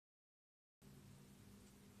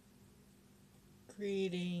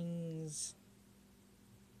Greetings.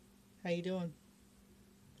 How you doing?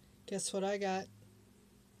 Guess what I got?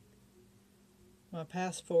 My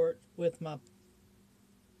passport with my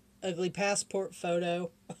ugly passport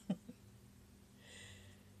photo.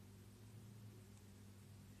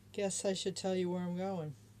 Guess I should tell you where I'm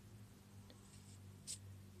going.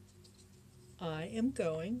 I am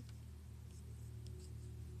going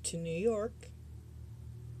to New York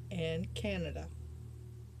and Canada.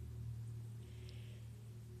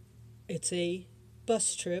 It's a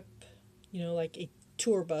bus trip, like a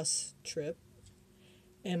tour bus trip.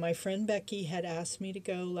 And my friend Becky had asked me to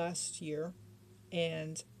go last year,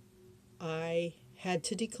 and I had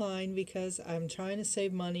to decline because I'm trying to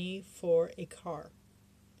save money for a car.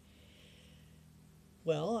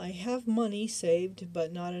 Well, I have money saved,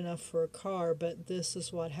 but not enough for a car, but this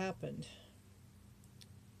is what happened.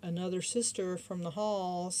 Another sister from the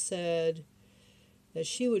hall said that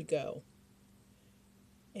she would go,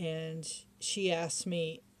 and she asked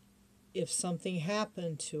me if something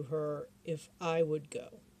happened to her, if I would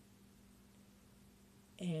go.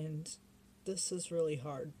 And this is really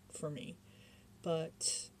hard for me,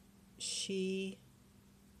 but she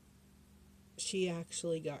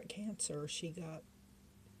actually got cancer.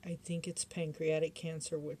 I think it's pancreatic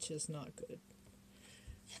cancer, which is not good.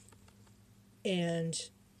 And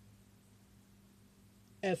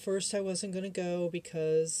at first I wasn't going to go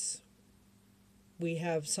because we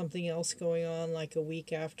have something else going on like a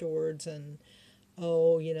week afterwards, and I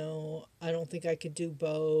don't think I could do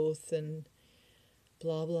both, and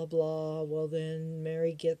blah blah blah. Well, then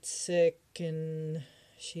Mary gets sick, and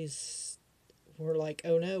we're like,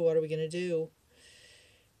 oh no, what are we going to do?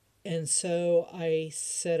 And so I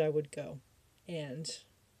said I would go, and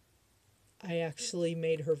I actually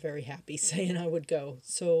made her very happy saying I would go.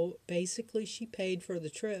 So basically she paid for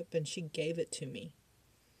the trip and she gave it to me.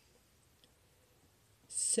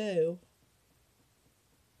 So,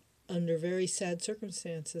 under very sad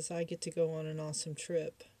circumstances, I get to go on an awesome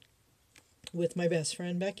trip with my best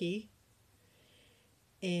friend Becky,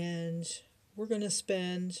 and we're going to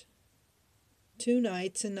spend 2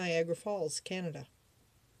 nights in Niagara Falls, Canada.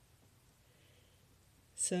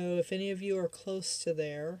 So if any of you are close to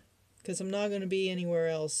there, because I'm not going to be anywhere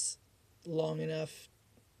else long enough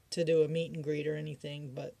to do a meet and greet or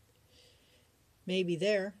anything, but maybe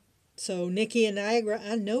there. So Nikki and Niagara,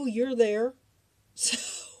 I know you're there, so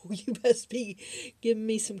you best be giving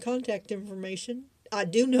me some contact information. I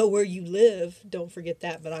do know where you live, don't forget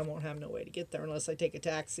that, but I won't have no way to get there unless I take a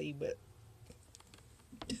taxi, but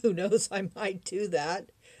who knows, I might do that.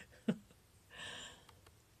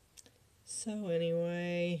 So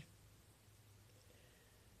anyway,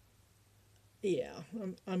 yeah,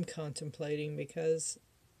 I'm contemplating because,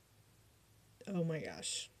 oh my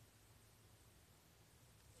gosh,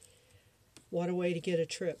 what a way to get a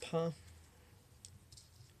trip, huh?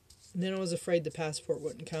 And then I was afraid the passport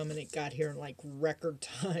wouldn't come, and it got here in like record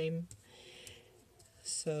time.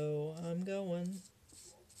 So I'm going,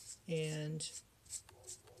 and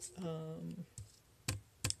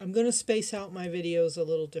I'm going to space out my videos a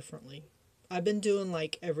little differently. I've been doing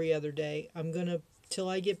like every other day. Till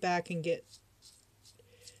I get back and get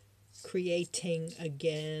creating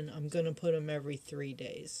again, I'm going to put them every 3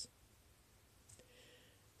 days.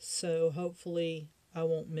 So hopefully I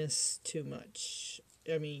won't miss too much.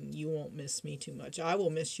 I mean, you won't miss me too much. I will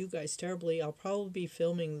miss you guys terribly. I'll probably be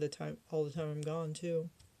filming all the time I'm gone too,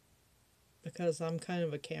 because I'm kind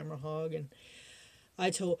of a camera hog. And I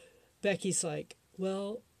told Becky's like,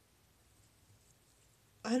 well,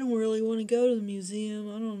 I don't really want to go to the museum.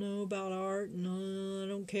 I don't know about art. No, I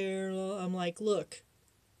don't care. I'm like, look,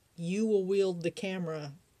 you will wield the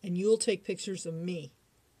camera and you'll take pictures of me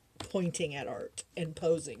pointing at art and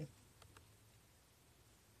posing.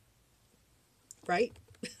 Right?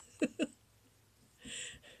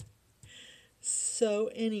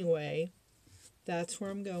 So anyway, that's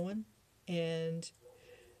where I'm going. And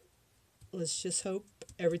let's just hope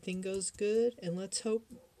everything goes good. And let's hope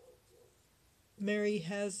Mary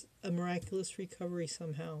has a miraculous recovery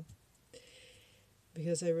somehow,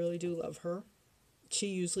 because I really do love her. She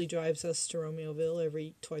usually drives us to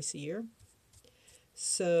Romeoville twice a year.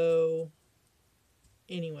 So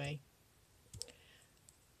anyway,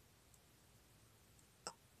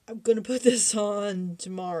 I'm going to put this on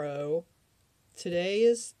tomorrow. Today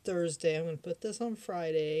is Thursday. I'm going to put this on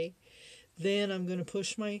Friday. Then I'm going to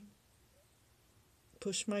push my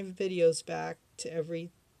videos back to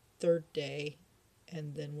every 3rd day,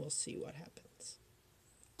 and then we'll see what happens.